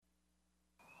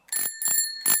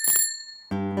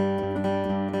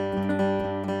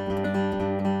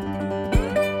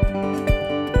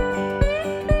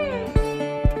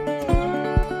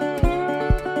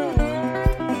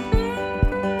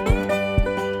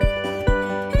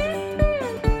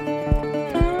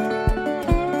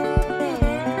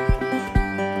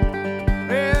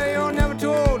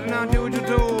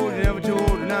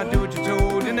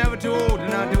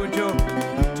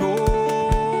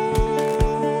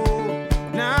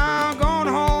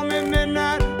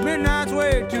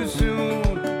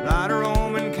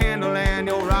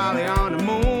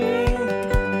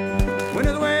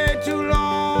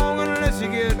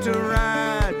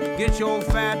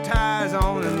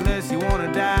unless you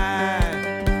wanna die.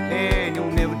 And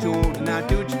you're never too old to not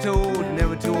do what you're told. You're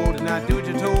never too old to not do what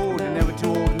you're told. You're never too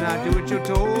old to not do what you're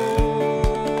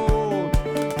told.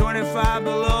 25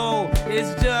 below,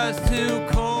 it's just too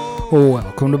cold.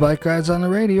 Welcome to Bike Rides on the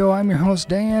Radio. I'm your host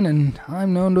Dan, and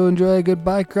I'm known to enjoy a good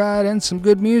bike ride and some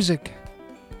good music.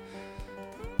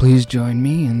 Please join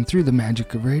me, and through the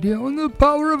magic of radio and the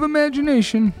power of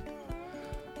imagination,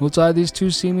 we'll tie these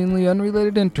two seemingly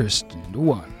unrelated interests into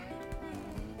one.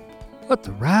 Let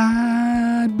the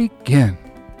ride begin.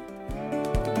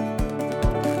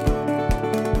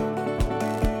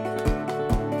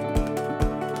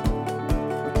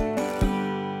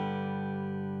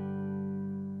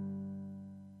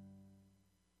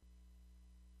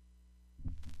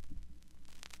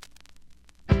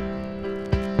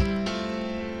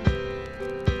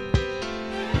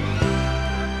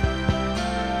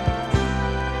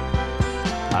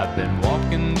 I've been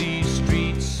walking these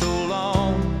streets so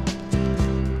long,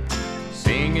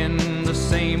 singing the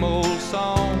same old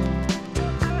song.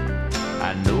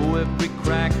 I know every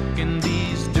crack in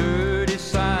these dirty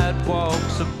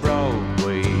sidewalks of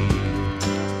Broadway,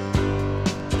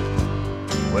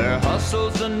 where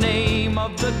hustle's the name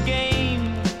of the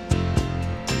game,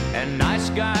 and nice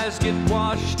guys get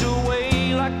washed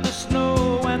away like the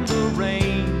snow and the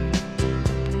rain.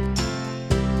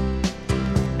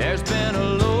 There's been a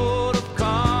load of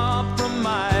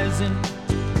compromising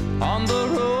on the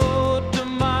road to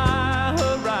my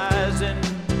horizon,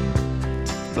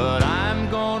 but I'm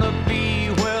gonna be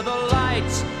where the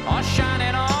lights are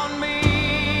shining on me,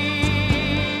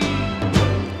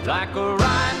 like a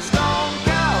rhinestone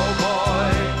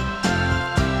cowboy,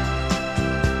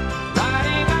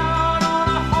 riding out on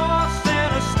a horse in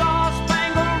a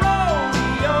star-spangled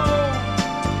rodeo,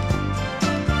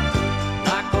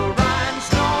 like a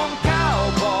rhinestone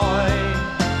cowboy,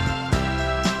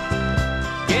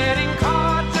 getting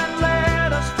cards and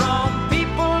letters from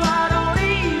people I don't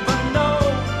even know,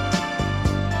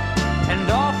 and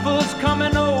offers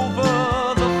coming over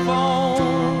the phone.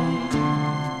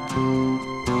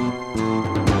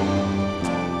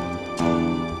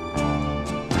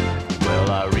 Well,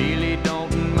 I really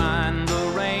don't mind the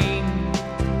rain,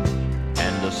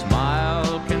 and a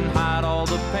smile can hide all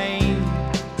the pain,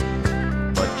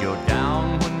 but you're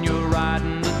down when you're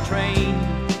riding the train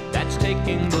that's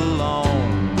taking the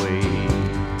long way.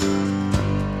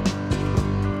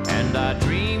 And I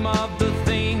dream of the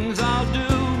things I'll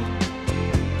do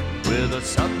with a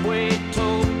subway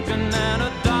token and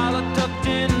a dollar tucked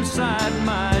inside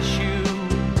my shoe.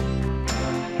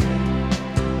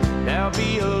 There'll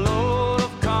be a load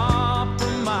of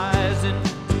compromising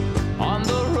on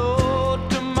the road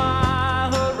to my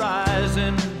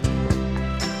horizon,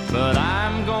 but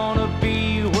I'm gonna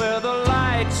be where the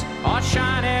lights are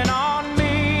shining on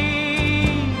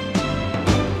me,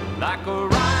 like a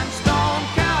rhinestone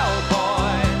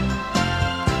cowboy,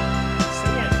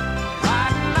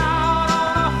 riding out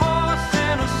on a horse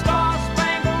in a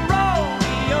star-spangled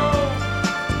rodeo.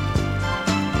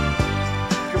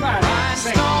 Come on,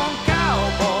 sing. Rhinestone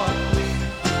cowboy,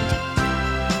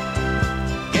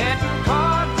 getting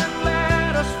cards and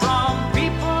letters from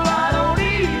people I don't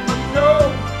even know,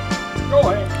 Go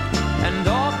ahead. and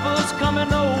offers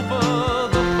coming over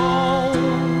the phone.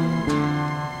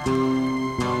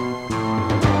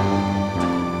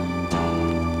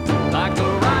 Like a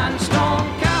rhinestone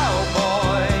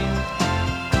cowboy,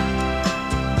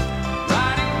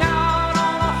 riding out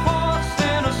on a horse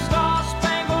in a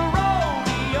star-spangled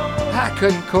rodeo. I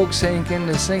couldn't coax Hank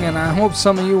into singing. I hope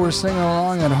some of you were singing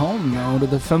along at home, though, to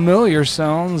the familiar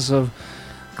sounds of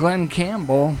Glenn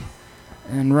Campbell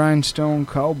and Rhinestone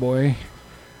Cowboy.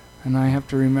 And I have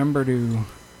to remember to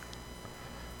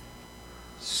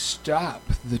stop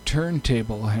the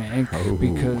turntable, Hank, Oh,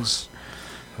 because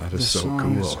That the is so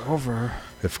song cool. is over.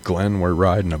 If Glenn were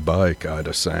riding a bike, I'd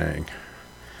have sang.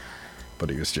 But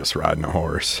he was just riding a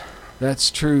horse.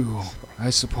 That's true, I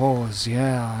suppose,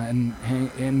 yeah.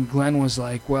 And Glenn was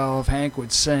like, well, if Hank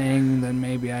would sing, then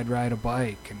maybe I'd ride a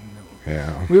bike. And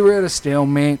Yeah. we were at a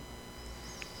stalemate.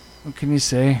 What can you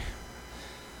say?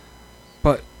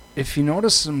 But if you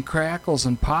notice some crackles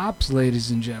and pops,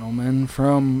 ladies and gentlemen,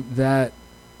 from that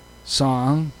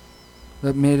song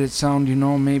that made it sound,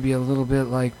 maybe a little bit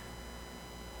like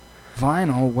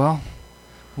vinyl, well,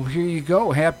 here you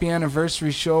go. Happy anniversary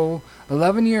show.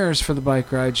 11 years for the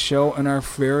Bike Ride show, and our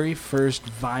very first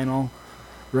vinyl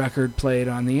record played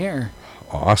on the air.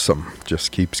 Awesome.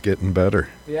 Just keeps getting better.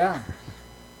 Yeah.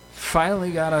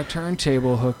 Finally got a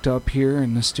turntable hooked up here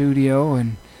in the studio,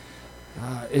 and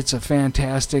it's a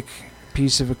fantastic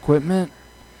piece of equipment,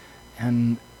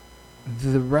 and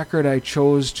the record I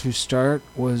chose to start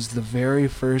was the very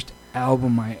first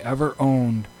album I ever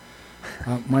owned.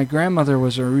 My grandmother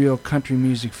was a real country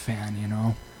music fan, you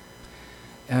know.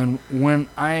 And when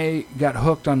I got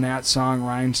hooked on that song,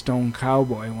 Rhinestone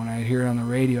Cowboy, when I'd hear it on the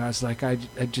radio, I was like, I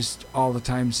just all the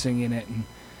time singing it. And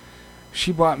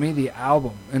she bought me the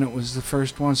album, and it was the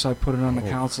first one, so I put it on the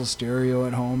console stereo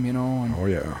at home, you know. And Oh,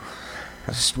 yeah.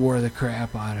 just wore the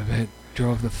crap out of it.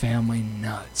 Drove the family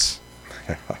nuts.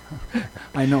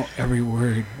 I know every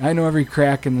word. I know every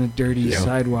crack in the dirty Yep.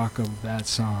 sidewalk of that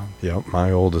song. Yep,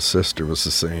 my oldest sister was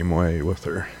the same way with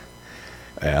her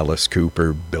Alice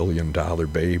Cooper Billion Dollar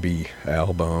Baby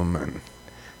album and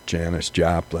Janis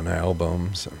Joplin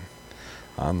albums and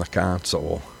on the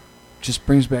console. Just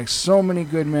brings back so many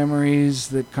good memories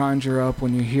that conjure up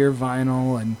when you hear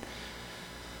vinyl,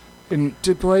 and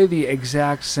to play the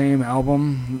exact same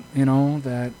album, you know,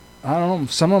 that, I don't know,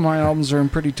 some of my albums are in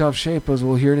pretty tough shape, as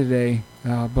we'll hear today,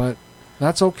 but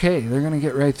that's okay. They're going to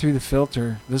get right through the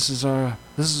filter. This is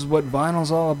what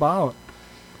vinyl's all about.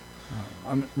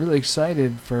 I'm really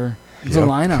excited for the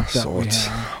lineup that so we it's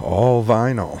have. all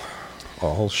vinyl,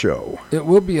 all show. It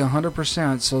will be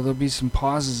 100%, so there'll be some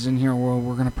pauses in here where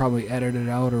we're going to probably edit it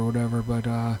out or whatever, but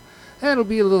it'll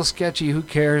be a little sketchy. Who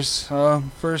cares?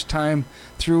 First time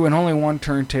through and only one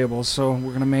turntable, so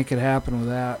we're going to make it happen with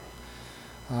that.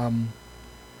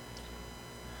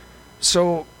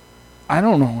 So, I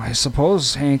don't know. I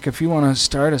suppose, Hank, if you want to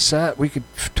start a set, we could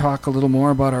talk a little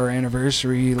more about our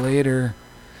anniversary later.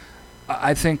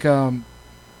 I think the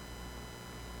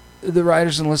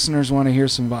riders and listeners want to hear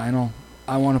some vinyl.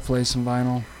 I want to play some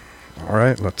vinyl. All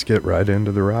right, let's get right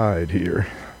into the ride here.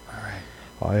 All right.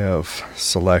 I have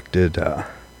selected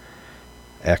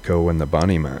Echo and the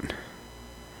Bunnymen,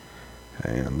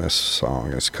 and this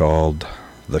song is called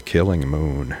The Killing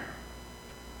Moon.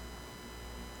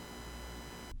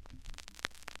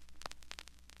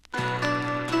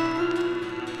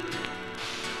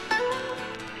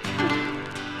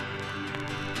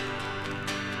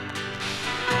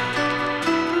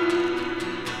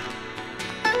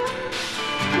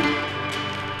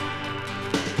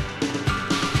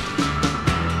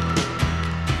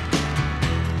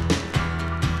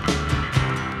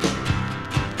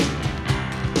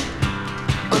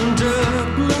 Under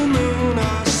blue moon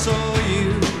I saw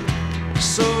you,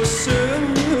 so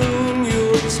soon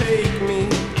you'll take me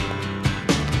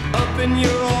up in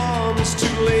your arms,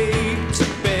 too late to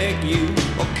beg you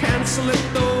or cancel it,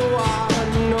 though I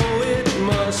know it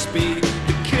must be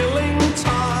the killing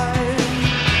time,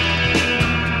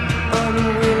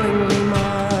 unwillingly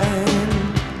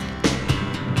mine.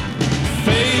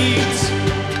 Fate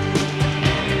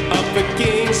up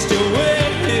against your will,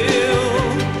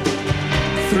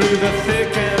 through the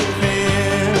thick and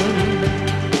thin,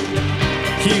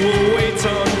 he will wait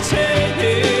until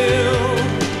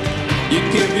you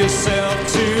give yourself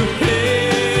to him.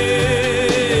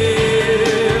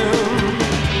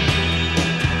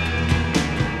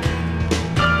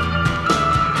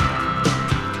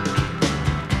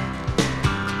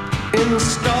 In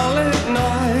starlit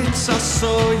nights I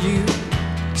saw you,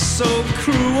 so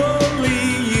cruelly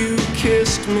you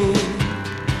kissed me.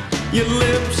 Your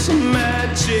lips a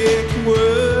magic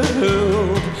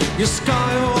world, your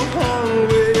sky all hung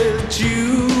with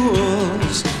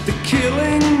jewels. The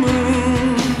killing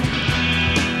moon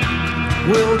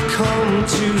will come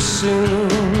too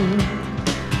soon.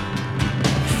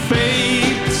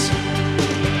 Fate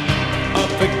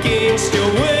up against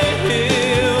your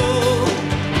will,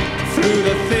 through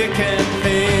the thick and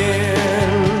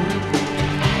thin,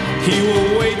 he will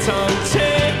wait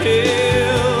until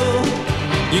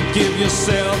you give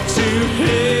yourself to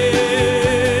him.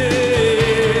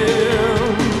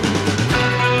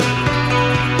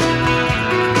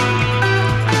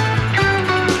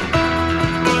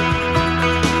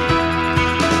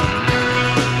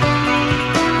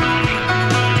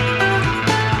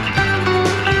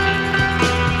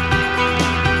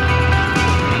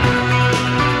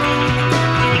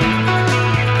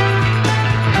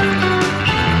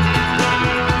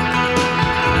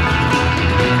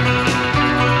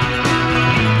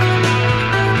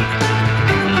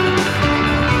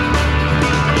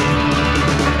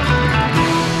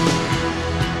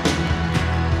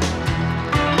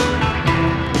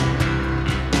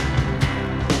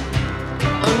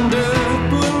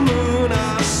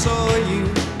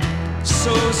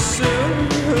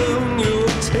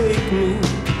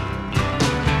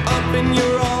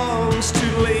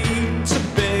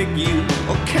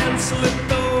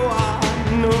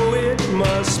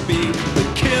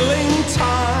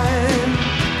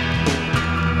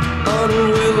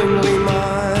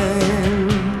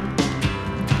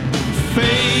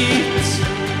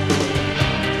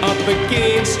 up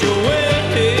against your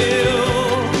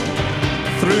will,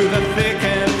 through the thick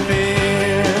and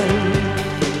thin.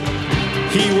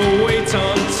 He will wait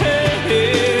until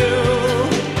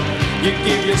you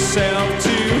give yourself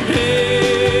to him.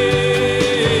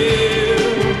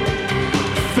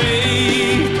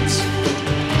 Fate,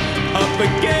 up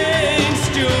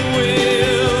against your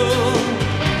will,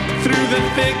 through the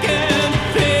thick and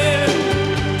thin.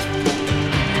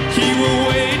 He will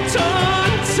wait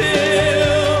until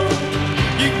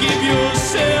you give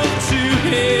yourself to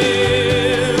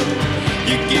him.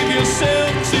 You give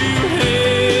yourself to him.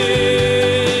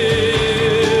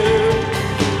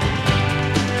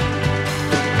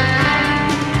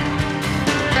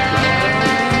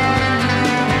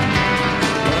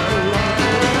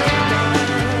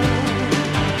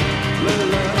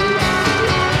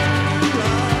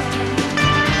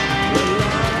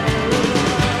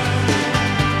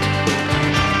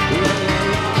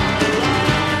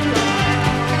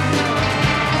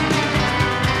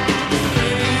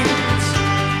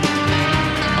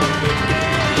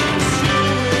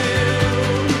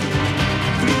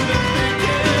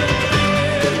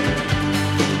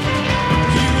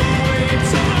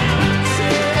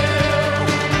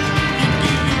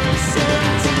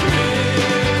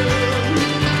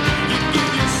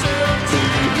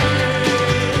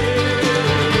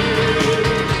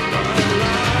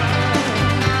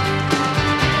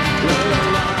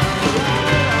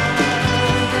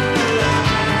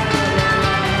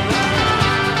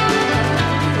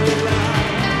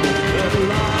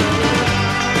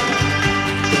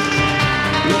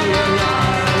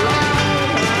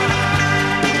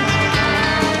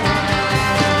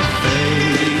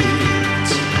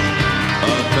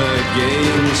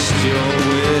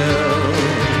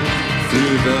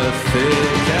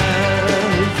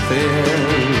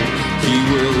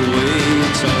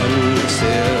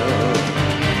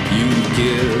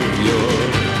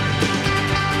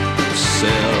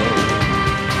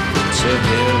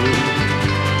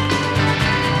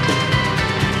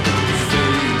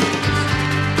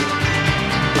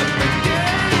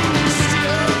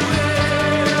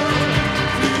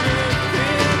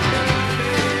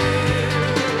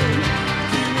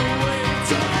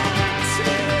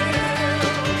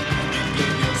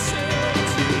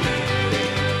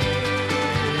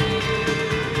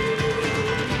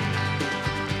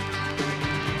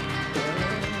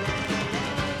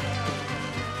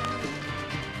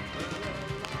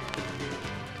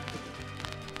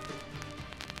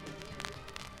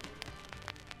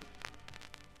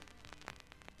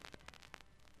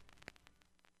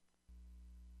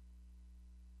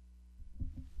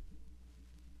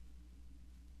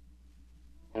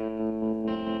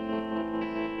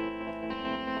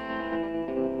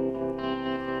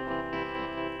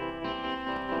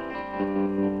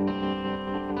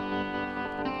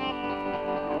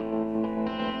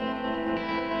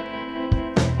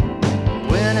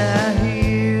 When I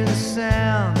hear the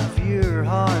sound of your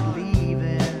heart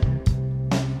leaving,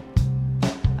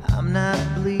 I'm not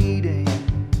bleeding,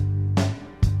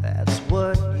 that's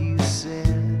what you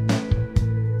said.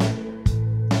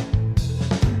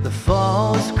 The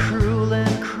fall is cruel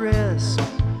and crisp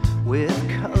with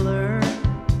color.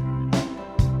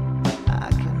 I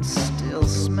can still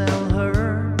smell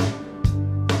her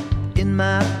in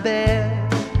my bed.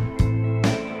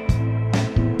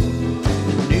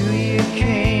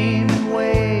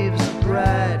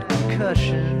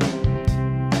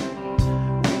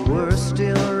 We were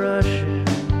still rushing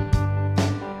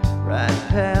right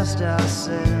past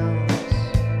ourselves.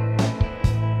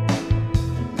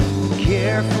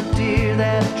 Careful, dear,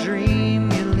 that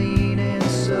dream you're leaning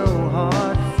so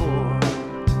hard for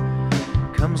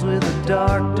comes with a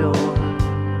dark door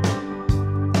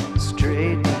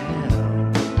straight to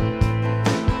hell.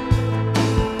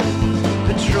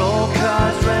 Patrol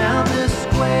cars round the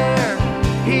square,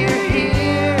 here,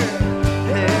 here,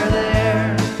 there,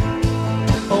 there.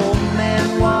 Old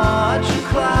men watching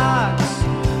clocks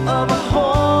of a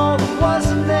hole that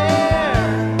wasn't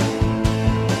there.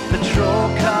 Patrol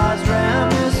cars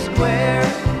round the square,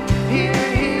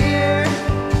 here, here,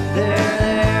 there,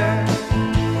 there.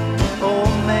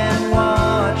 Old men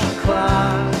watching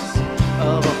clocks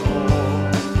of a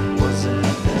hole that wasn't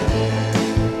there.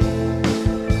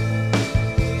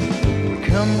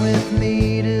 Come with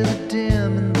me to the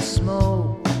dim and the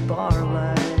smoke bar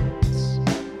lights.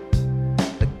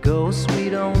 The ghosts we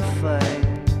don't fight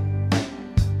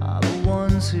are the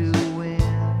ones who win.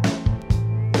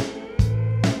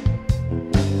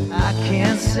 I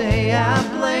can't say I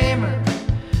blame her,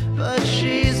 but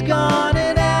she's gone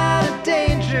and out of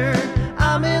danger.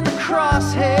 I'm in the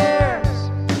crosshairs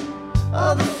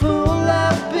of the fool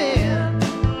I've been.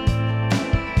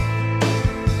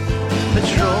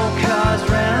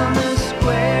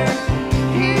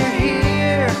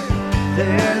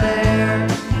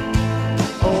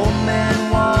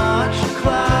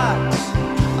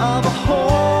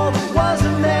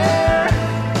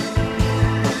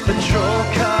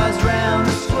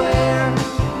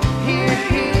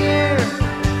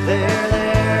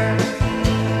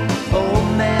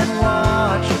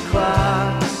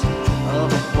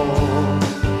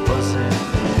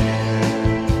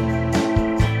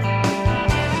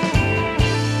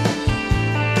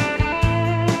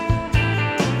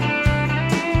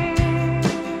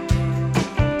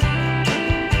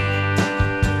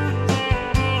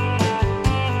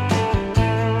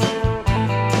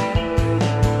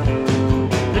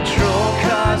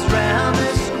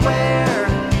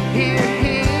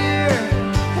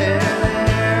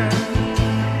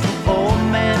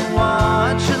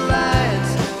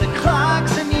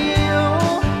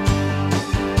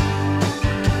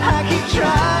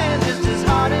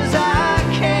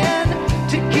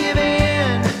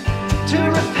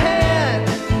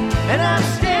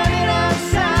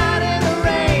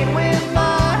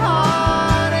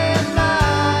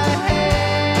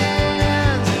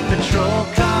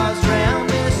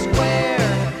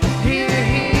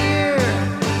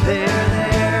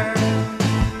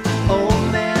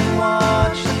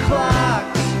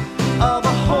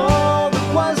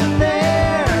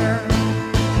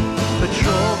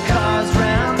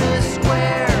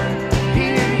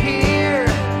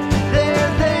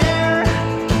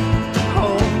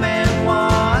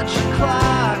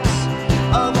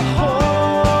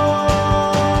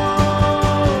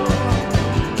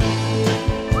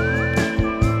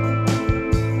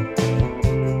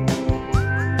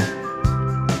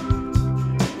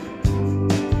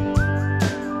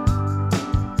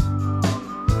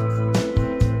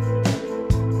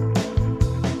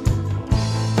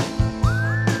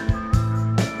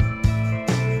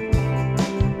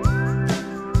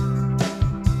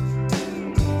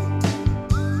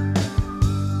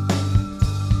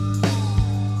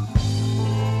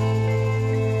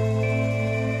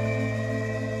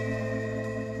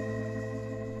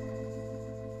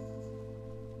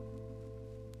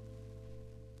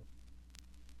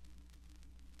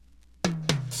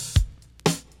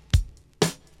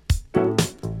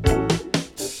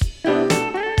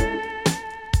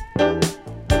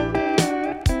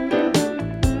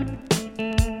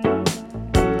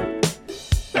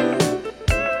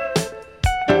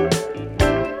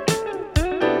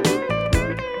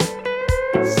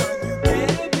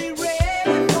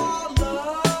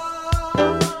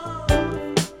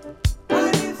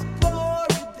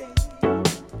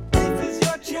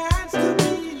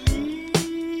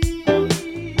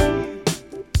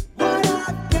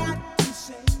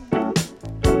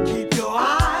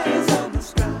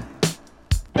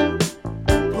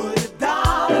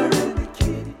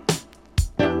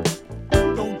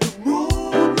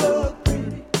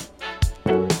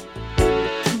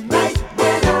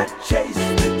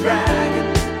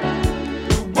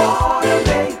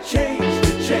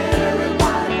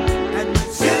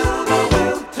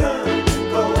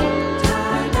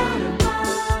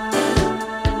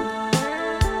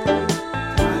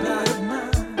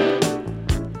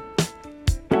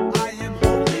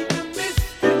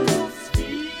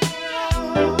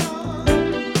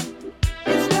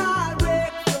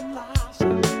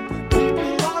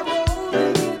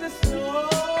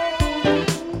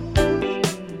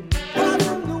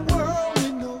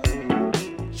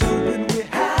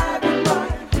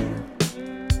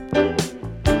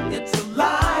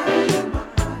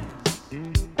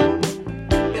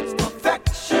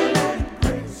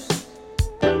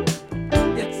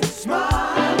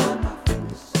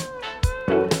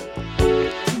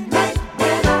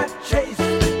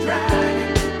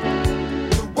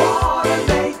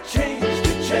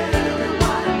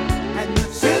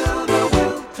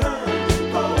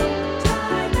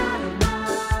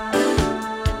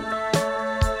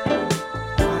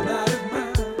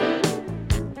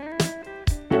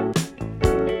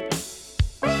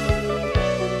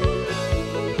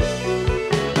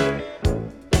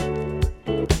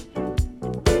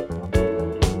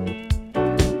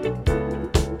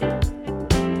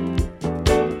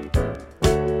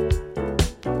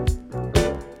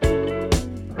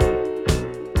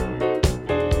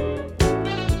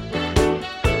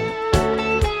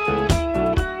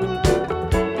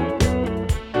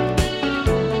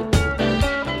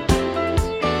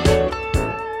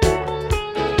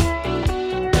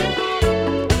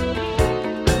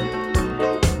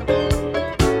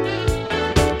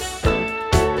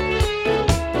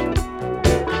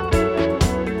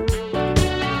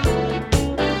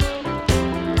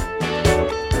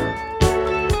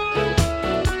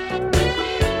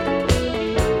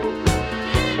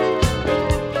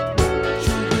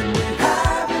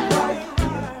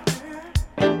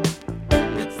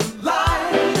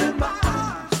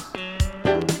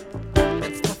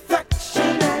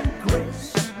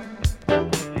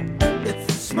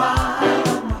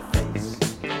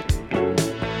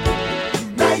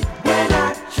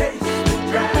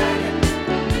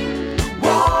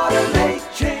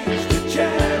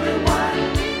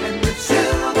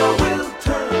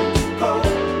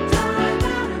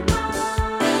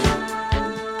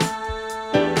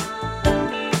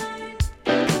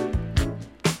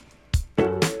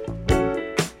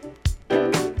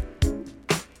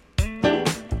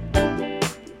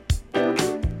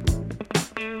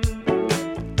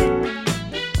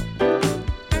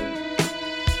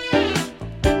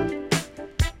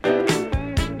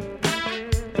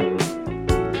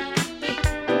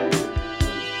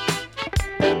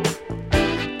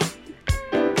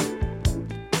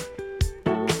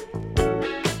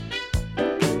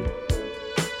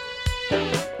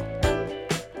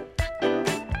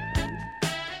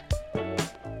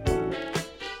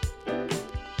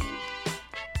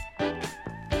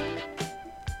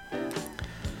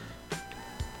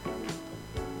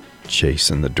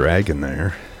 Chasing the Dragon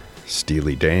there.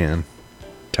 Steely Dan.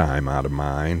 Time Out of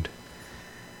Mind.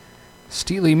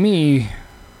 Steely Me,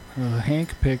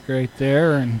 Hank pick right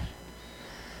there, and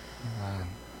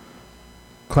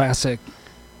classic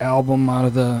album out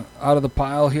of the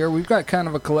pile here. We've got kind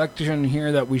of a collection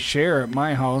here that we share at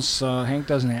my house. Hank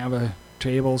doesn't have a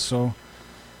table, so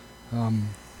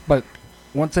but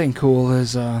one thing cool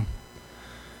is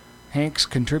Hank's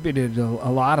contributed a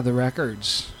lot of the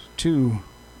records to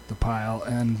the pile,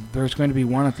 and there's going to be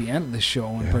one at the end of the show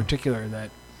in particular that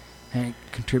Hank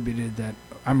contributed that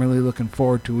I'm really looking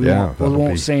forward to. We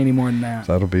won't say any more than that.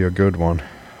 That'll be a good one.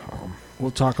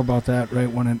 We'll talk about that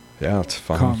right when it it's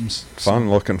fun. comes. Fun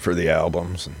looking for the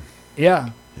albums. And,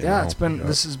 it's been.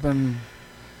 This has been.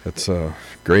 It's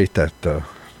great that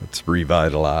it's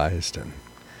revitalized and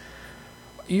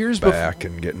years back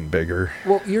and getting bigger.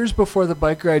 Well, years before the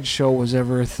Bike Ride show was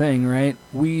ever a thing, right?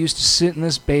 We used to sit in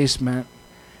this basement,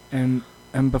 and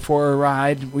before a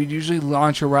ride, we'd usually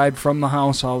launch a ride from the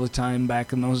house all the time.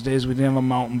 Back in those days, we didn't have a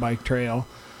mountain bike trail.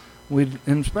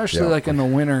 And especially like in the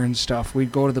winter and stuff,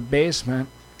 we'd go to the basement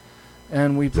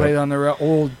and we played on the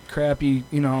old crappy,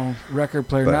 record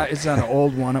player. It's not an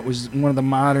old one. It was one of the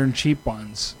modern cheap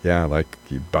ones. Yeah, like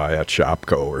you buy at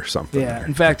Shopko or something. Yeah.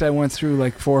 In fact, I went through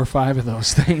like 4 or 5 of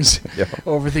those things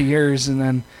over the years, and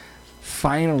then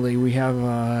finally we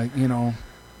have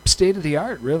state of the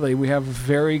art. Really, we have a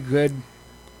very good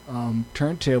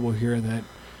turntable here that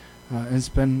it's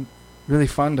been really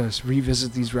fun to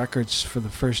revisit these records for the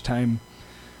first time,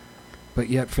 but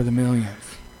yet for the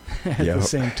millionth at the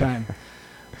same time.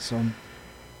 So,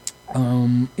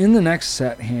 in the next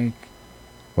set, Hank.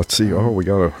 Let's see. We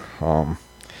got a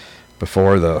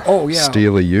before the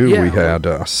Steely U, we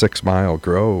had 6 Mile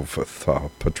Grove with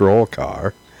patrol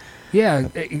car. Yeah,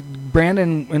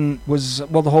 Brandon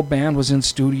the whole band was in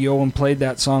studio and played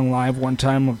that song live one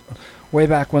time, way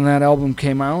back when that album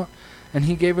came out, and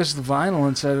he gave us the vinyl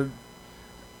and said,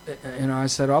 I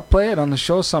said, I'll play it on the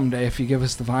show someday if you give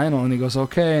us the vinyl. And he goes,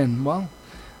 okay. And, well,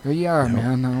 there you are,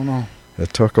 man. I don't know.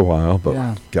 It took a while,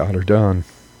 but got her done.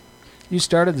 You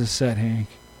started the set, Hank.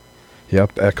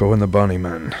 Yep, Echo and the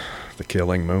Bunnymen, The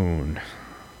Killing Moon.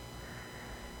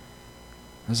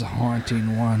 That's a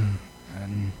haunting one.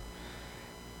 And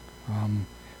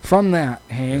from that,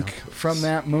 Hank, from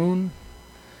that moon,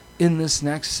 in this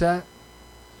next set,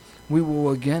 we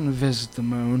will again visit the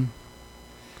moon.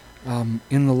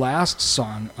 In the last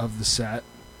song of the set,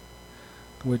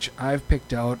 which I've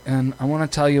picked out, and I want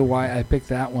to tell you why I picked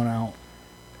that one out,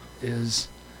 is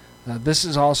this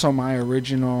is also my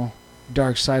original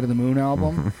Dark Side of the Moon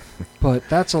album, but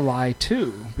that's a lie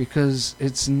too, because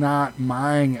it's not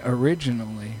mine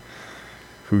originally.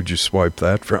 Who'd you swipe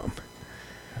that from?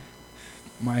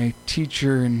 My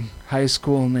teacher in high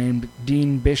school named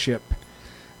Dean Bishop.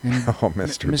 And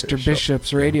Mr.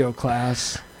 Bishop's radio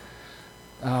class.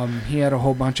 He had a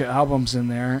whole bunch of albums in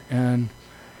there, and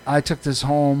I took this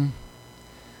home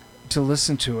to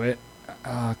listen to it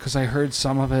because I heard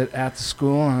some of it at the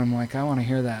school, and I'm like, I want to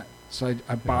hear that. So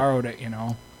I borrowed it, and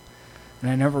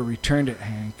I never returned it,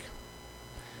 Hank.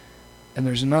 And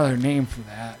there's another name for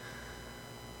that.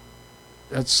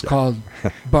 That's called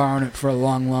borrowing it for a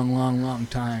long, long, long, long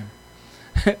time.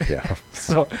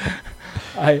 So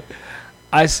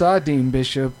I saw Dean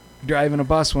Bishop driving a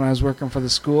bus when I was working for the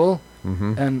school.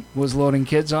 And was loading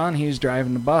kids on. He was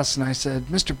driving the bus, and I said,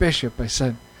 Mr. Bishop, I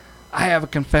said, I have a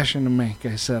confession to make.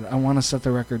 I said, I want to set the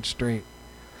record straight.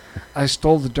 I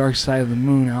stole the Dark Side of the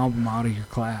Moon album out of your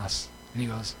class. And he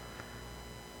goes,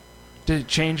 did it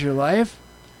change your life?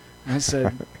 And I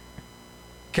said,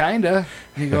 kinda.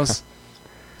 And he goes,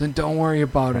 then don't worry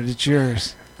about it. It's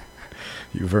yours.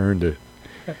 You've earned it.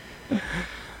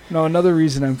 No, another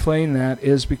reason I'm playing that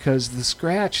is because the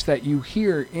scratch that you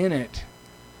hear in it,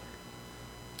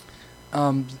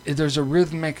 there's a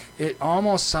rhythmic, it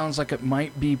almost sounds like it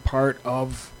might be part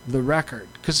of the record.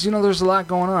 Because, there's a lot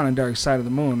going on in Dark Side of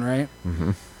the Moon, right?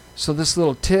 So this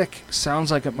little tick sounds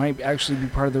like it might actually be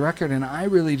part of the record, and I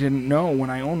really didn't know when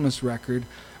I owned this record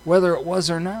whether it was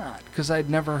or not, because I'd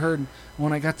never heard.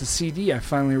 When I got the CD, I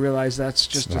finally realized that's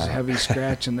just a heavy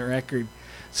scratch in the record.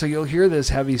 So you'll hear this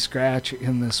heavy scratch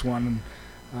in this one,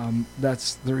 and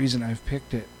that's the reason I've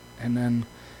picked it. And then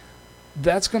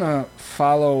that's going to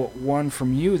follow one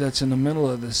from you that's in the middle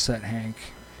of this set, Hank.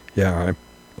 Yeah,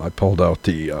 I pulled out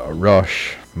the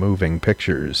Rush Moving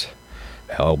Pictures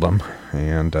album,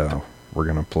 and we're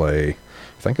going to play,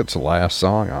 I think it's the last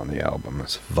song on the album,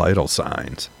 it's Vital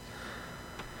Signs.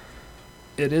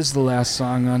 It is the last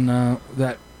song on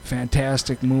that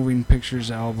fantastic Moving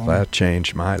Pictures album. That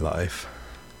changed my life.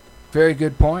 Very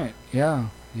good point. Yeah,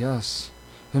 yes.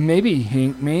 And maybe,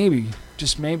 Hank, maybe,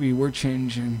 just maybe, we're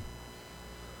changing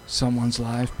someone's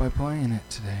life by playing it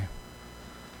today.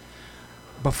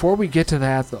 Before we get to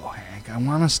that, though, Hank, I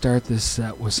want to start this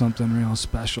set with something real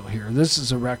special here. This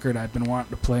is a record I've been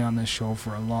wanting to play on this show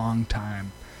for a long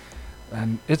time.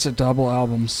 And it's a double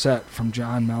album set from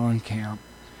John Mellencamp.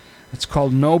 It's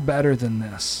called No Better Than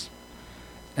This.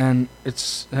 And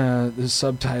it's the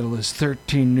subtitle is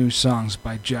 13 New Songs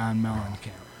by John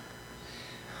Mellencamp.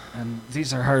 And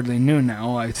these are hardly new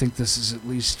now. I think this is at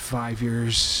least 5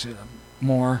 years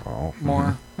more. Oh.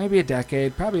 More. Maybe a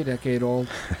decade. Probably a decade old.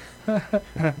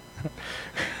 It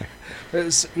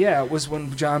was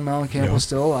when John Mellencamp was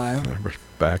still alive.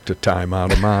 Back to Time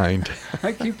Out of Mind.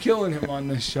 I keep killing him on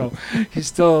this show. He's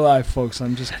still alive, folks.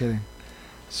 I'm just kidding.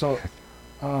 So,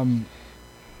 let me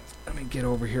get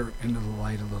over here into the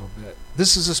light a little bit.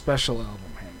 This is a special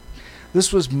album, Hank.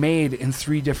 This was made in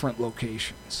 3 different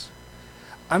locations.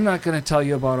 I'm not going to tell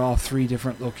you about all 3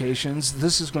 different locations.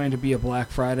 This is going to be a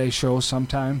Black Friday show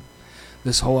sometime,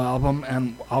 this whole album,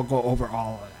 and I'll go over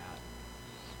all of that.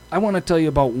 I want to tell you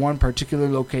about one particular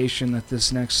location that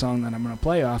this next song that I'm going to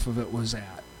play off of it was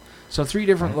at. So 3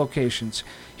 different locations.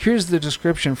 Here's the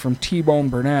description from T-Bone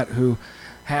Burnett, who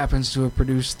happens to have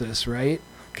produced this, right?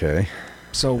 Okay.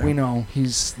 So we know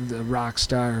he's the rock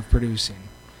star of producing.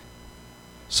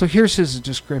 So here's his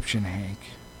description, Hank.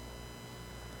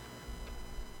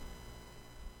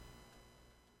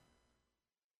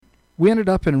 We ended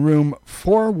up in room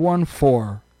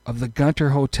 414 of the Gunter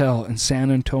Hotel in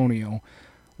San Antonio,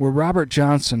 where Robert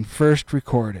Johnson first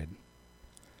recorded.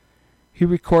 He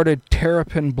recorded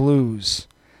Terrapin Blues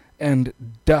and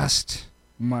Dust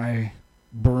My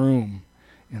Broom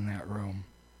in that room.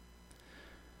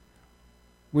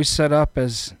 We set up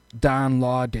as Don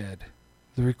Law did,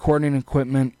 the recording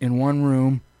equipment in one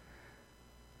room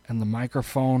and the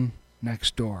microphone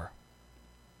next door.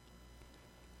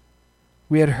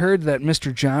 We had heard that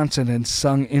Mr. Johnson had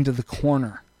sung Into the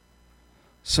Corner,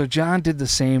 so John did the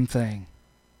same thing.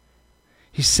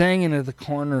 He sang Into the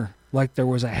Corner like there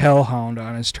was a hellhound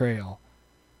on his trail.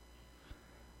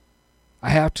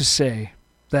 I have to say,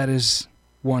 that is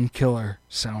one killer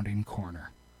sounding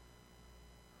corner.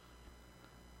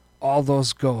 All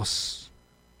those ghosts,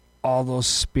 all those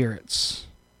spirits.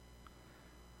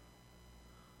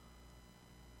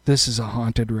 This is a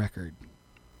haunted record.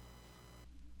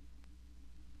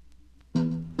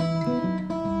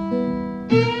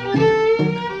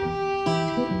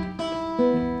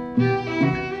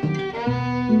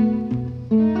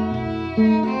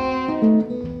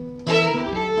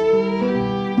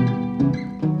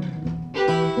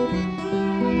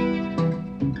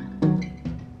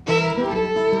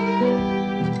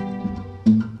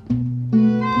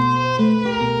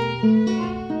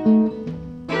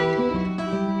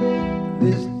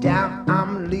 This town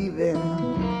I'm leaving,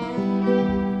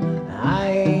 I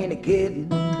ain't a kidding.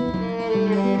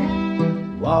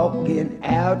 Walking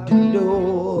out the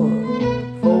door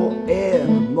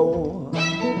forevermore.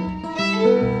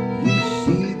 You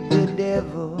see the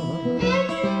devil,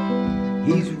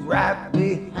 he's right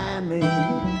behind me,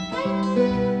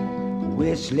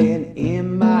 whistling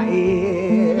in my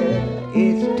ear.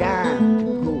 It's time to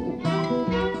go.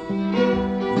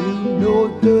 You know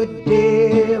the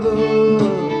devil,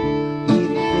 he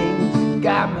thinks he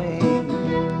got me.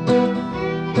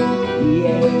 He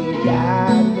ain't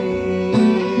got me.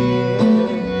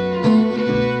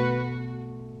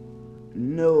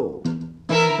 No.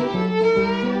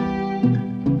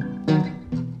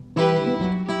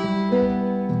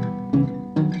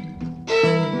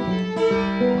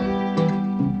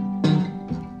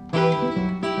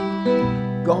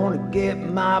 Gonna get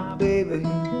my baby,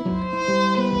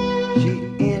 she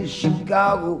in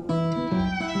Chicago,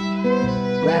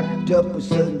 wrapped up with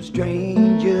some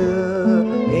stranger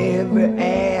every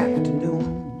afternoon.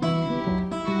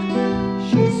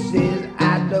 She says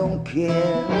I don't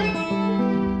care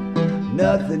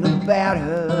nothing about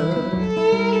her,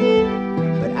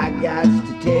 but I got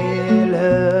to tell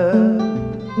her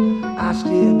I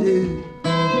still do.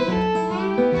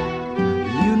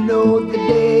 You know the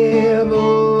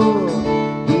devil,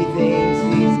 he thinks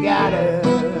he's got her,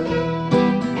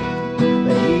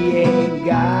 but he ain't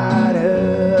got her.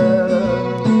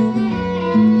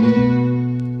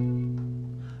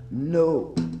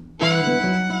 No.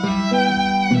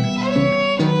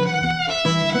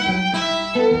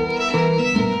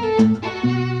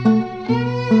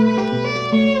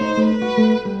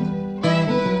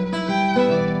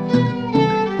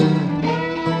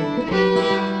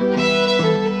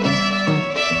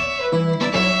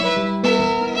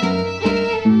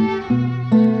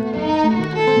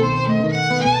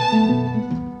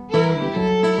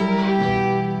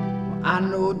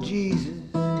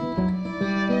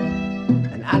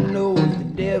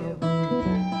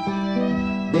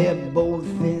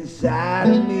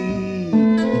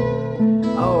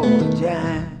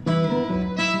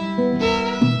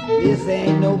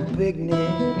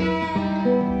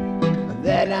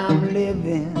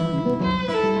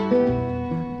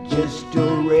 just a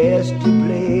resting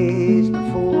place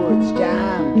before it's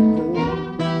time to go.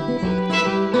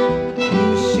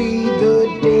 You see the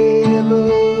devil,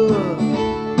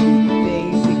 he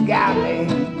thinks he got me,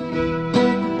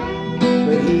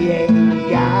 but he ain't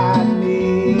got me.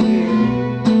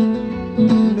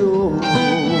 No,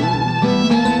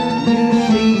 you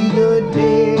see the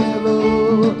devil,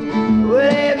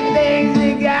 well, everything he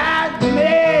got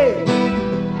me,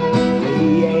 but he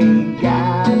ain't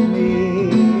got me.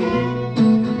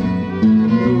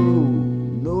 No,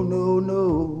 no, no, no.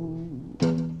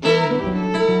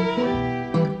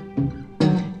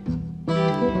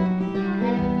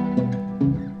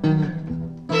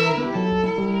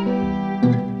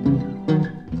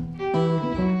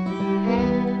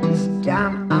 This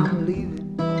time I'm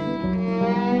leaving.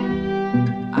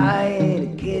 I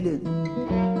ain't kidding.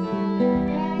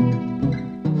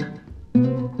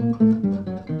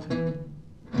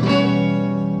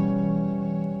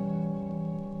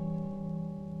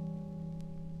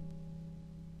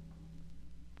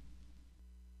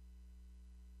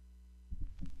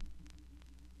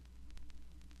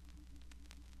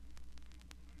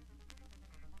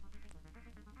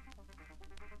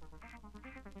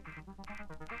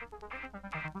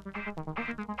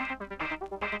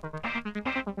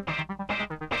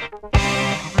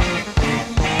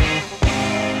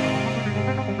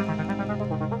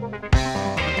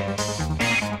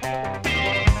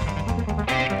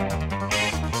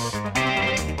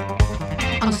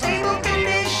 Unstable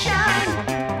condition,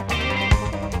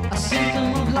 a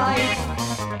symptom of life.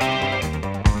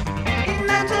 In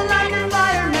mental and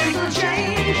environmental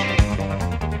change,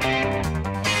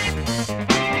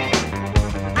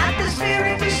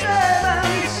 atmospheric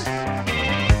disturbance,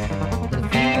 the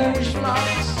feverish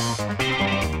flux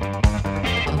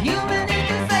of human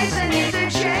interface and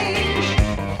interchange.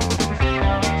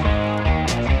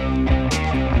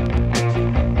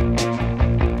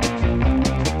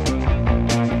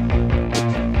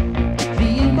 The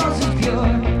impulse is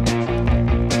pure.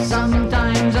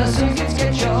 Sometimes our circuits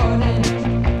get shorted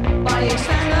by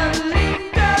external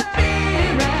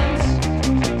interference.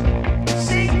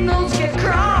 Signals get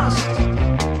crossed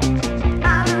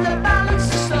and the balance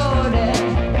distorted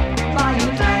by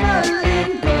internal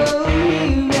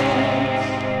incoherence.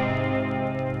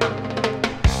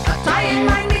 A tired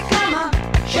mind become a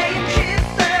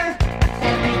shapeshifter.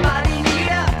 Everybody need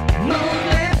a mood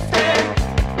lifter.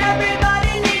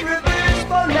 Everybody need reverse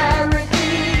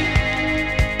polarity.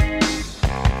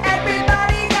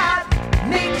 Everybody got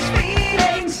mixed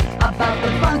feelings about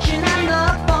the function and the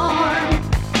form.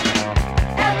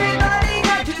 Everybody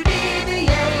got to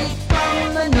deviate from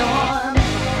the norm.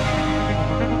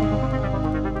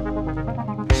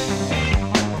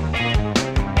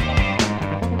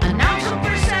 An ounce of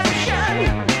perception,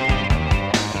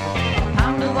 a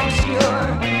pound of obscure.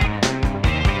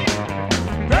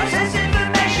 Process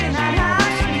information at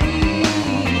high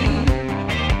speed.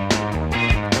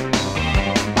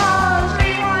 Pause,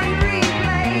 rewind,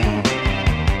 replay.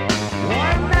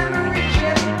 One memory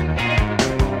chip.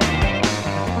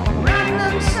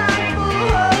 Random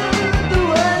sample of the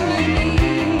one you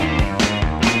need.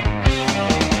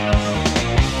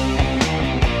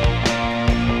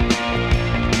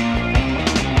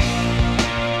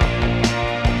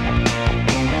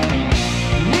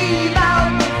 Leave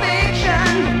out the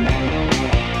fiction.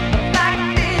 The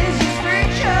fact is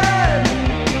restriction.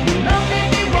 Will only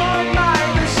be won by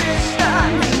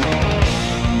resistance.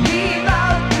 Leave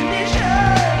out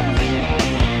conditions.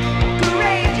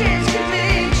 Courageous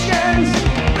convictions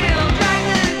will drag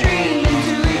the dream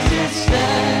into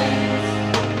existence.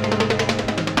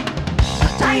 A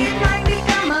tired mind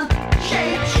become a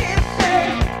shapeshifter.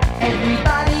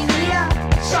 Everybody need a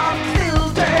soft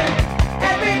filter.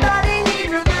 Everybody need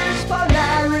reverse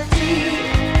polarity.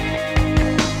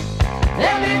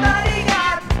 Everybody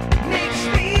got mixed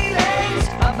feelings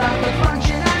about the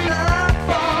function and the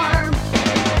form.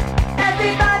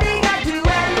 Everybody got to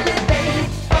elevate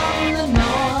from the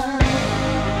norm.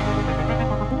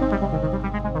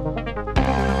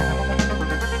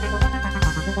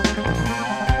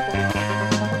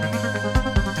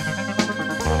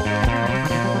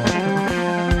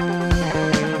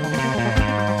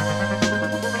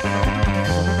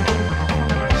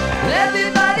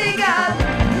 Everybody got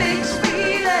mixed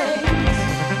feelings.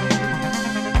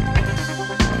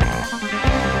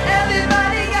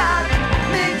 Everybody got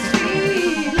mixed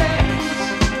feelings.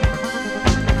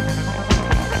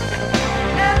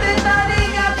 Everybody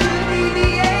got to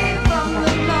deviate from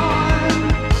the norm.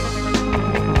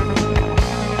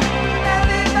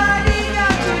 Everybody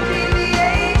got to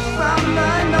deviate from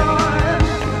the norm.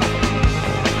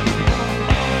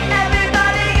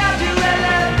 Everybody got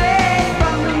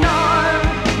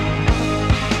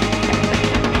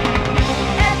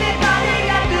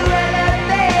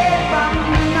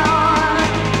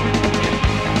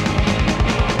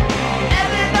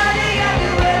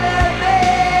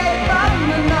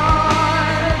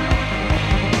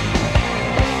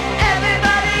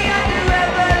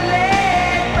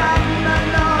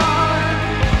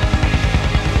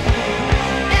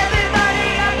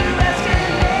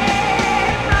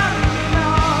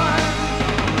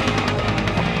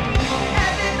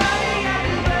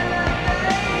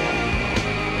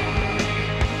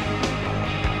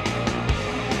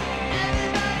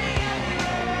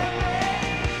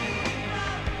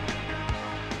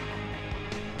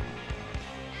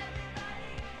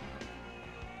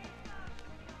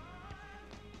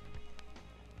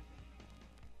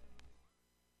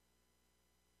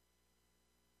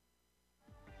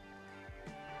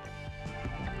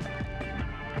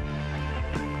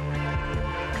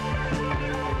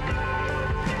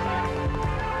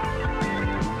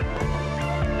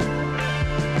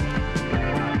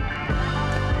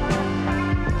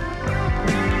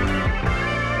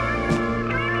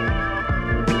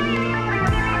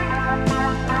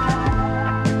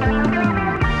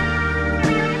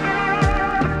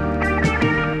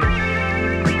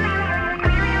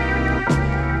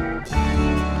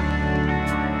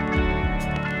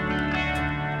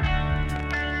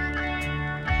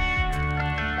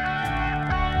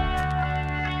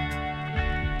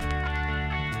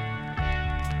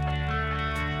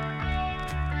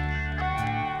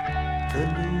The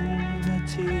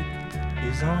lunatic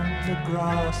is on the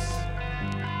grass.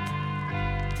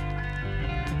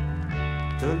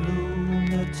 The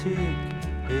lunatic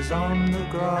is on the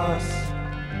grass.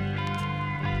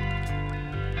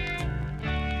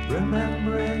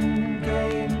 Remembering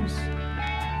games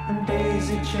and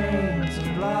daisy chains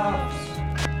and laughs.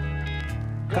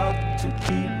 Got to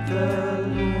keep the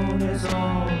loonies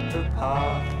on the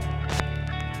path.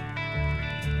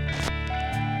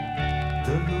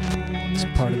 The lunatic It's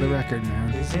part of the record,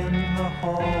 man. is in the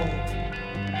hall.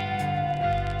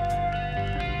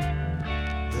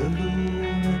 The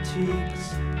lunatics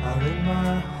are in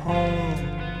my hall.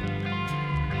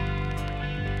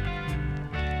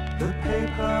 The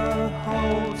paper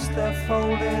holds their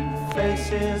folded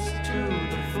faces to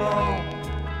the floor.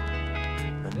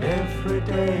 And every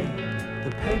day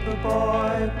the paper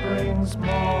boy brings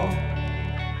more.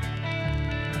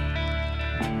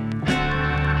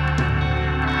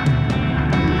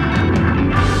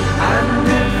 And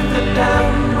if the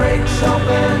dam breaks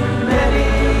open many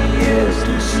years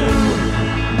too soon,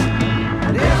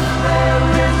 and if there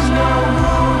is no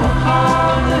room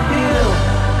upon the hill,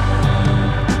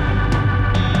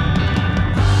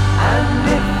 and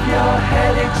if your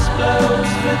head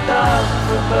explodes with dark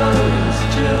forebodings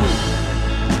too,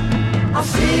 I'll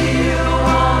see you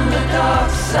on the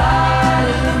dark side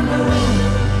of the moon.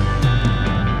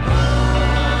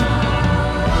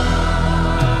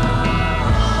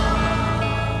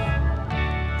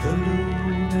 The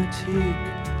lunatic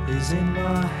is in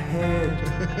my head.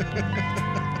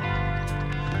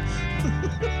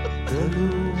 The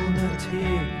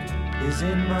lunatic is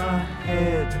in my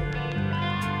head.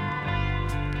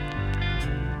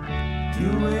 You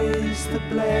raise the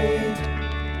blade,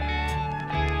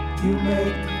 you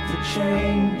make the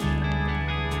change,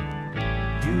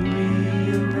 you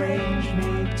rearrange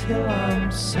me till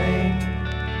I'm sane.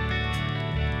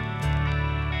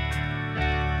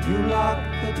 You lock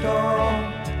the door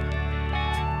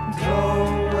and throw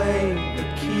away the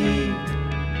key.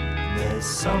 There's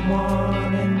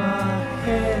someone in my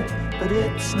head, but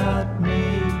it's not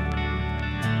me.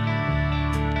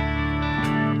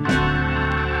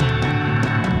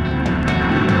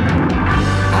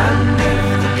 And if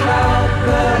the cloud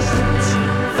bursts,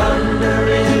 thunder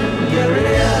in your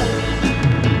ear,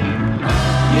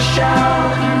 you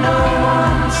shout and no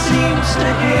one seems to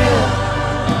hear.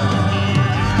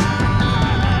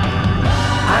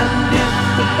 And if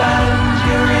the band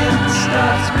you're in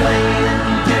starts playing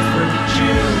different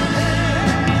tunes,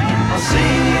 I'll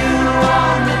see you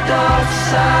on the dark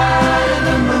side of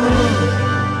the moon.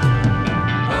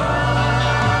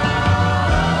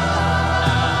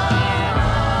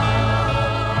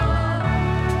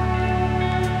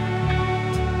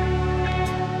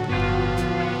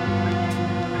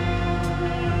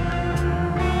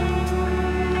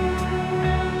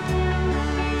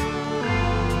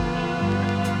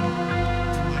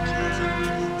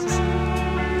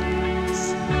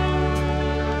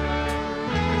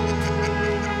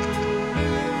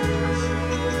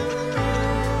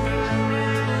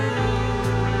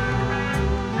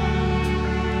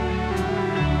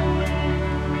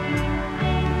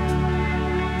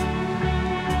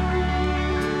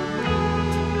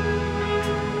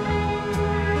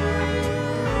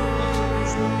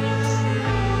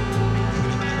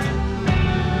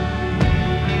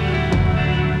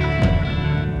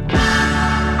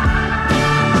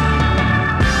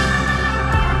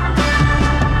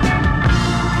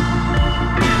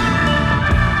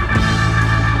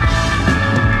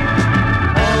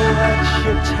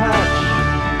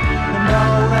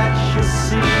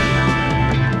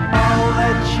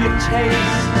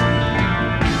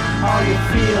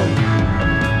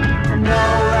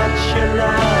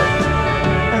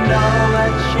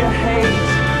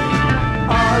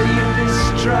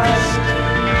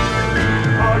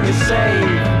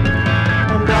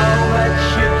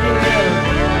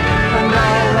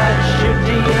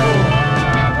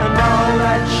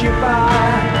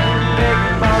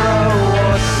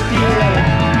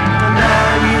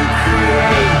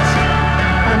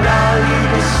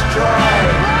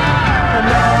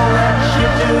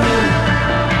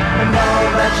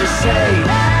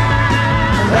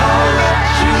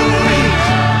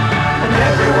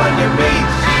 Everyone you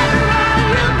meet,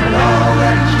 and all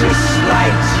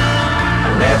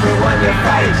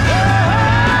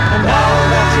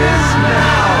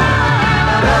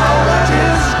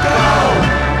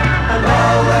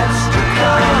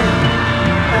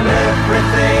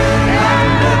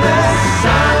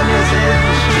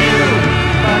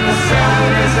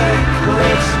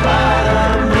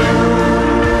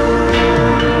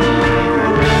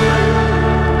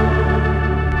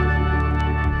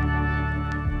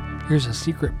Here's a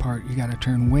secret part. You gotta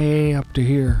turn way up to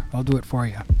here. I'll do it for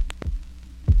you.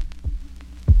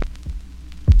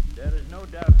 There is no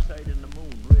dark side in the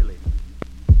moon, really.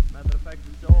 Matter of fact,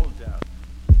 it's all dark.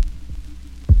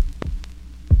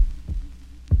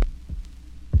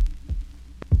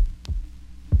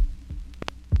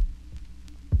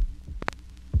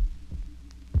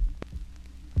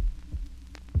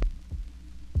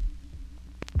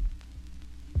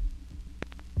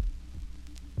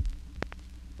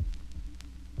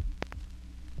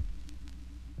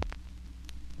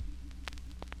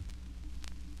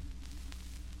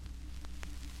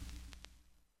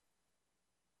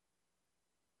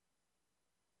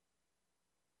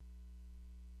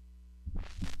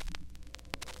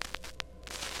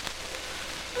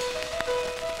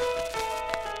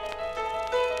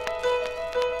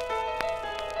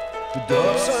 The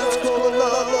dark side's calling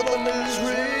out, nothing is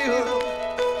real.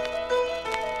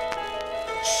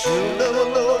 She'll never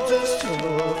know just how I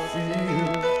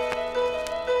feel.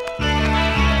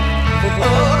 From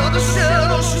out of the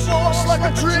shadows she walks like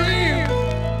a dream.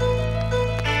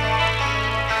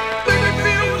 Make me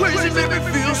feel crazy, make me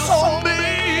feel so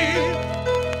mean.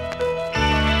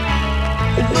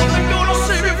 And nothing gonna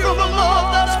save me from a love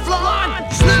that's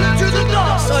blind. Slip to the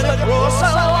dark side and cross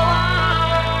that line.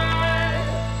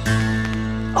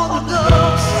 On the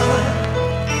dark side,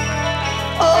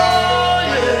 oh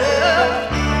yeah.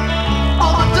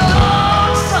 On the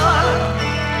dark side,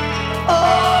 oh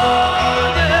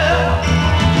yeah.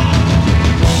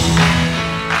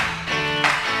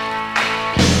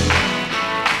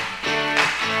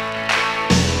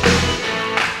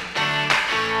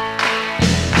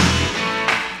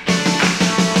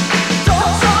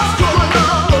 Dark side's calling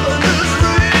out, nothing is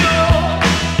real.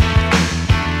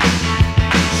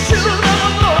 She'll never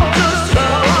know just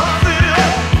how I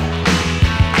feel.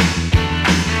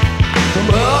 From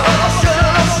out of the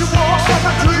shadows she walks like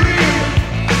a dream.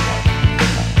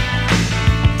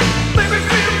 Make me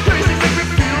feel crazy, make me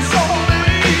feel so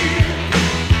mean.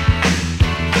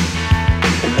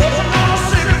 And nothing gonna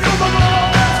save me from a love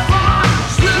that's blind.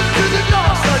 Slip to the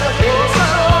dark side and cross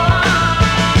that line.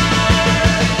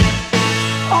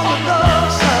 On the dark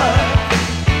side,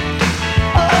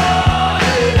 oh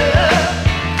yeah.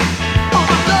 On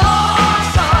the dark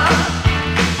side,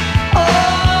 oh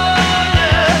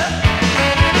yeah.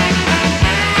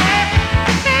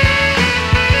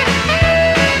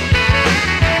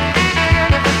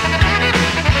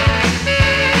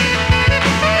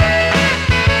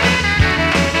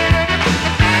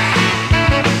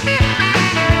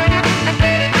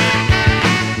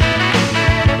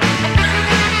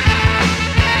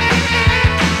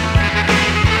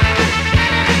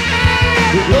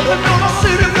 Nothing gonna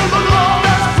save me from a love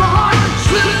that's blind.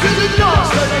 Slip to the dark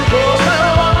side and cross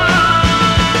that line.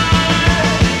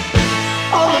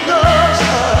 On the dark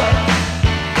side,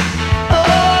 oh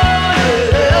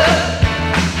yeah.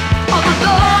 On the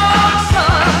dark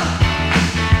side,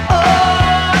 oh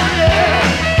yeah.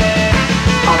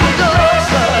 On the dark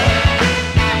side,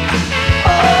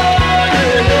 oh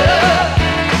yeah.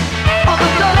 On the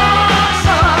dark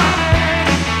side,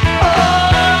 oh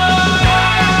yeah.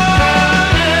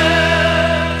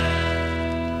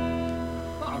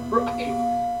 All right.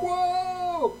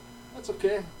 Whoa! That's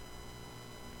okay.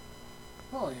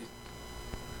 Holy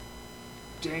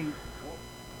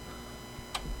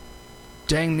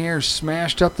dang near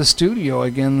smashed up the studio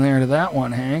again there to that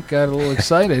one, Hank. Got a little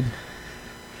excited.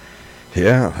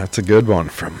 Yeah, that's a good one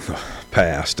from the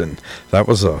past. And that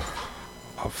was a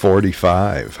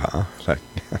 45, huh?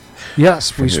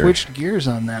 Yes, we From your- switched gears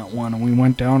on that one, and we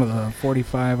went down to the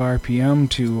 45 RPM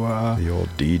to The old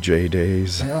DJ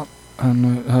days. Yep.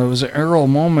 And it was an Earl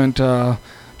moment.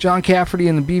 John Cafferty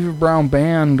and the Beaver Brown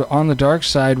Band on the Dark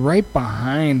Side, right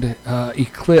behind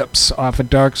Eclipse off of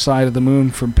Dark Side of the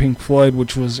Moon from Pink Floyd,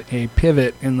 which was a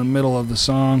pivot in the middle of the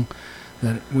song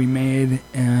that we made.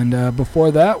 And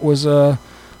before that was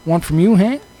one from you,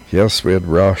 Hank? Yes, we had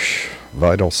Rush,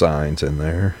 Vital Signs in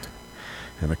there.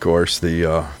 And of course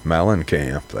the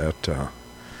Mellencamp, that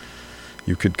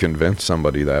you could convince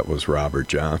somebody that was Robert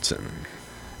Johnson.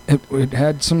 It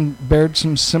had bared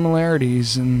some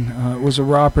similarities, and it was a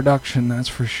raw production, that's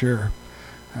for sure.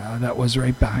 That was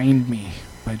Right Behind Me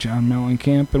by John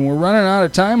Mellencamp. And we're running out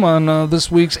of time on this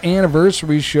week's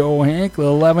anniversary show, Hank, the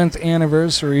 11th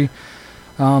anniversary.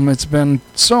 It's been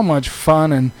so much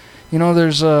fun, and you know,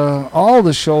 there's all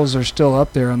the shows are still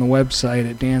up there on the website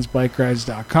at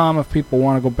dansbikerides.com if people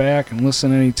want to go back and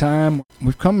listen anytime.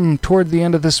 We've come toward the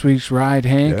end of this week's ride,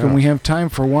 Hank, and we have time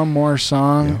for one more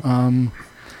song. Yeah.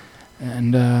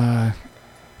 And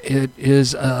it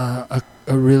is a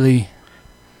really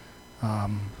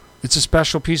It's a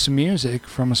special piece of music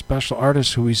from a special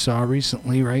artist who we saw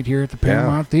recently right here at the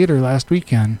Paramount Theater last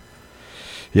weekend.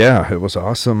 Yeah, it was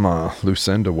awesome.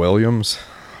 Lucinda Williams,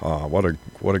 what a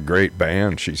great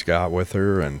band she's got with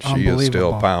her, and she is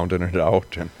still pounding it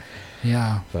out. And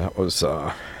yeah, that was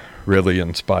really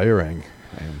inspiring.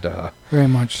 And very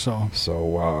much so.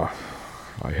 So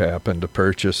I happened to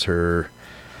purchase her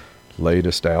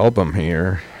latest album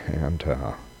here, and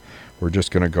we're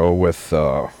just gonna go with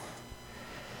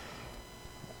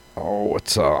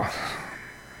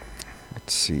let's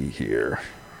see here.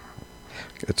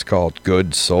 It's called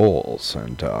Good Souls,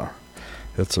 and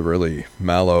it's a really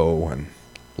mellow and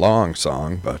long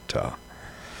song, but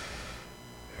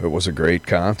it was a great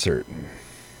concert, and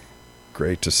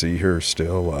great to see her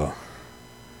still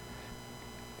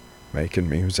making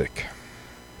music.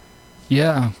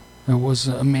 Yeah, it was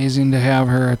amazing to have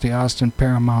her at the Austin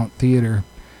Paramount Theater.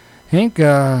 Hank,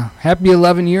 happy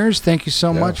 11 years. Thank you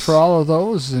so much for all of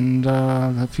those, and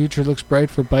the future looks bright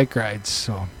for bike rides.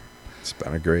 So it's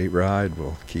been a great ride.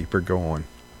 We'll keep her going.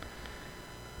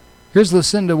 Here's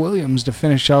Lucinda Williams to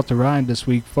finish out the ride this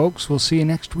week, folks. We'll see you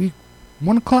next week,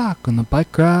 1 o'clock on the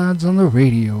Bike Rides on the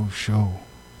Radio show.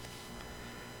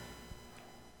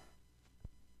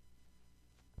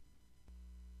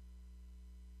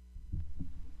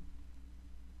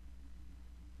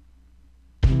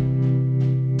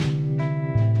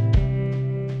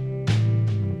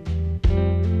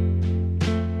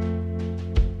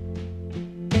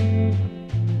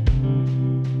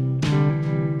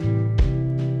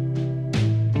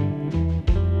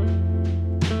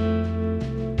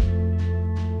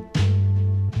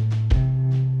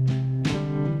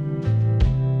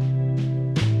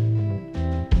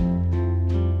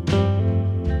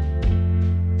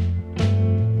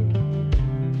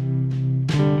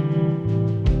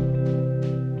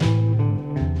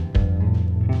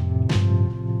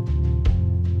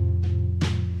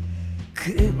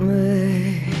 Keep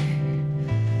me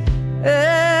in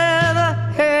the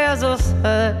hands of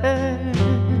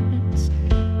saints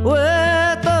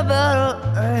with the better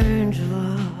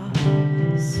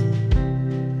angels,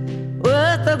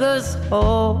 with the good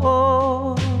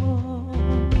souls.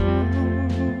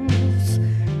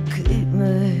 Keep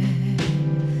me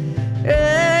in the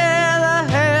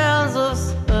hands of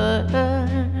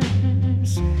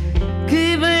saints.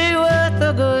 Keep me with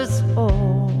the good souls.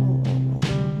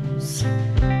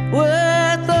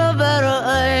 With the better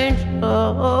angels,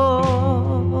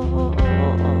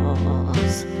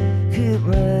 keep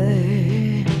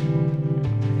me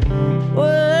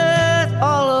with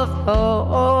all of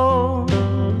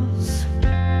those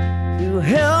who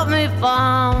help me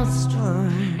find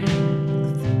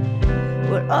strength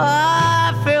when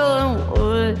I'm feeling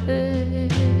weak.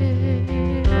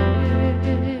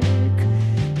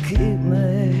 Keep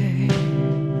me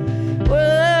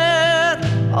with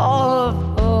all of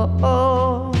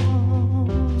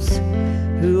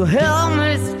who help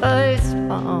me stay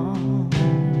strong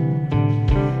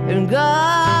and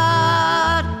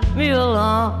guide me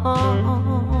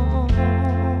along.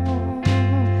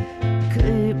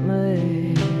 Keep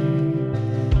me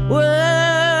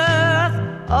with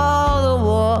all the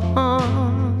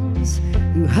ones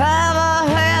who have a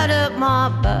hand at my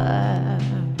back,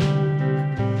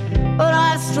 but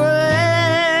I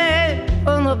stray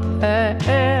from the path.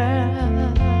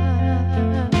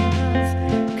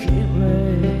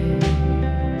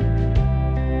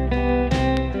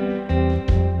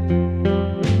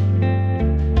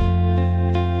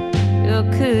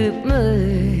 Keep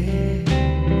me,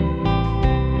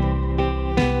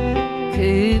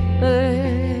 keep me.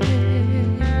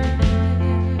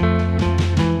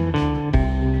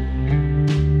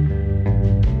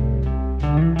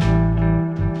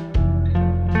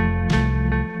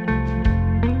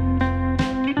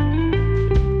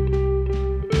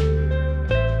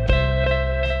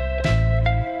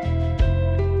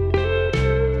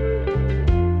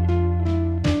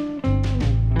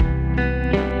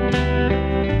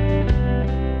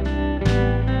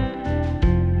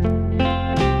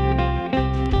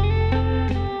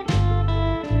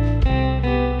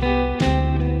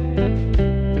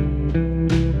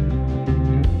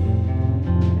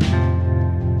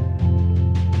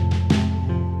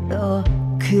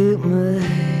 Keep me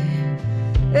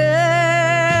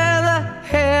in the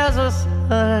hands of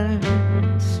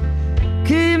saints.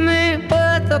 Keep me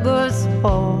with the good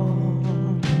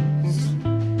souls,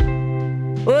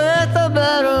 with the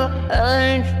better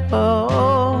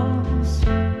angels.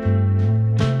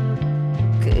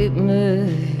 Keep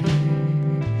me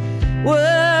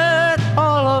with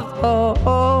all of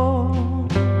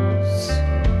those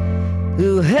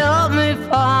who help me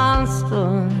find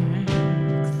strength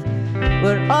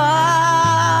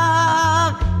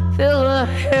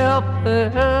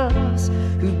helpers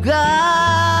who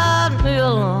guide me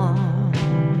along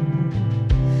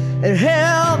and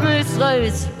help me stay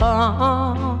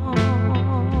strong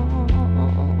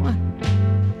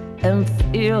and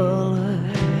fearless.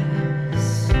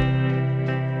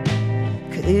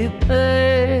 Keep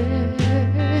me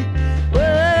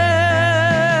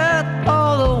with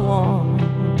all the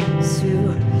ones who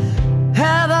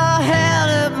have a hand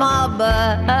at my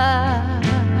back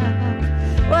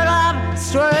when I'm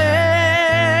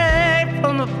straight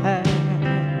from the path,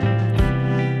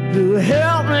 who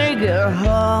help me get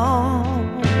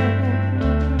home.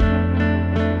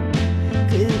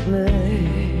 Keep me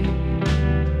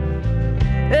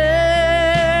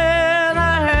in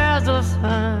the hands of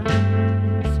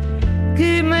saints,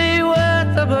 keep me with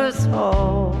the good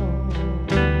souls,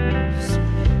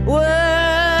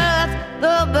 with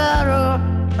the better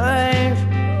angels.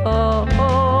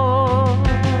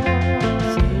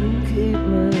 Keep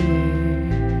me.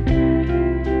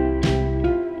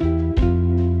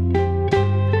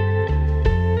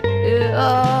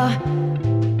 Yeah,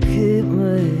 keep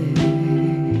me.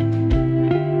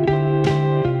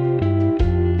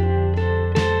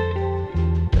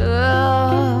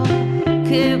 Yeah,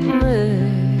 keep me.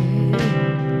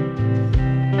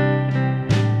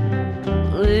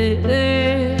 Please,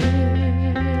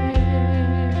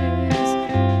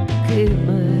 keep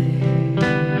me.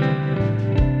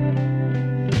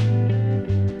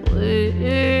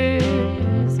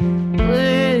 Please,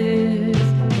 please,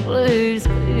 please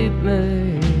keep me.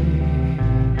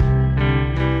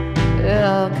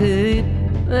 Yeah, keep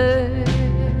me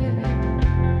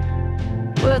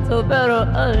with the better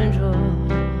angels,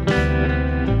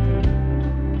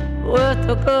 with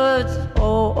the good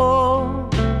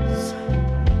souls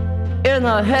in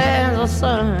the hands of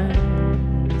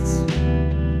saints.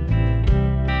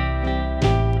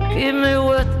 Keep me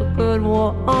with the good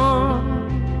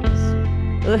ones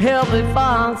to help me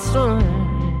find strength,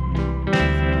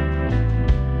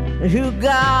 who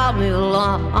guide me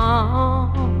along.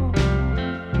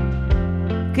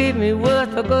 Keep me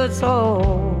with the good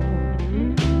souls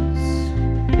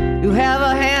who have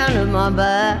a hand in my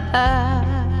back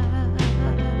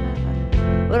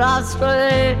when I'm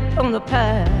straight from the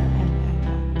path.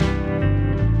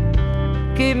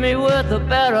 Keep me with the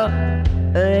better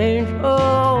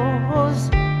angels.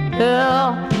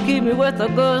 Yeah, keep me with the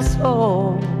good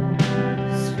souls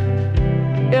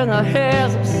in the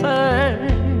hands of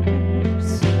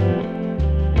saints.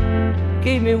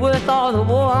 Keep me with all the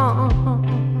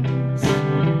ones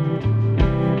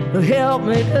who help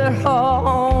me get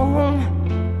home,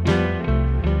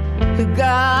 who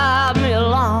guide me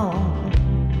along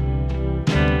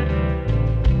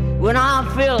when I'm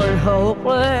feeling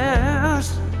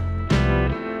hopeless,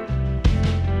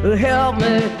 who help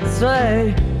me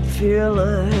stay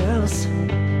fearless,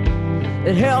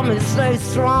 it help me stay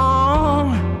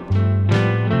strong.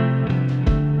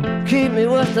 Keep me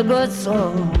with the good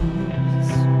souls,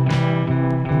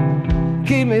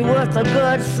 keep me with the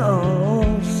good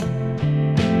souls.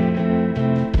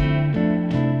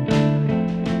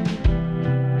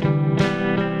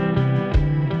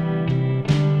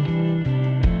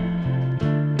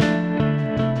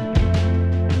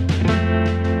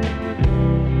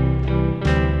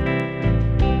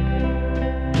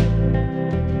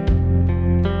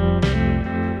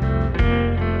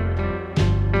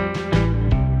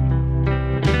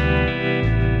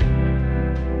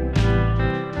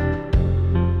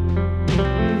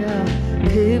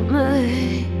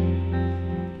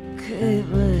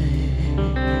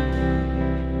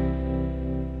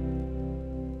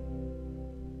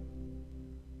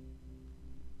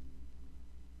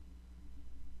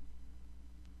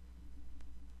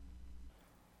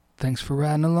 Thanks for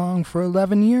riding along for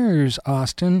 11 years,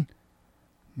 Austin,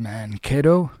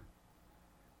 Mankato,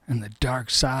 and the dark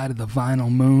side of the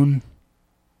vinyl moon.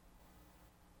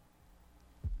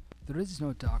 There is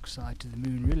no dark side to the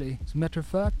moon, really. As a matter of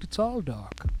fact, it's all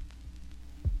dark.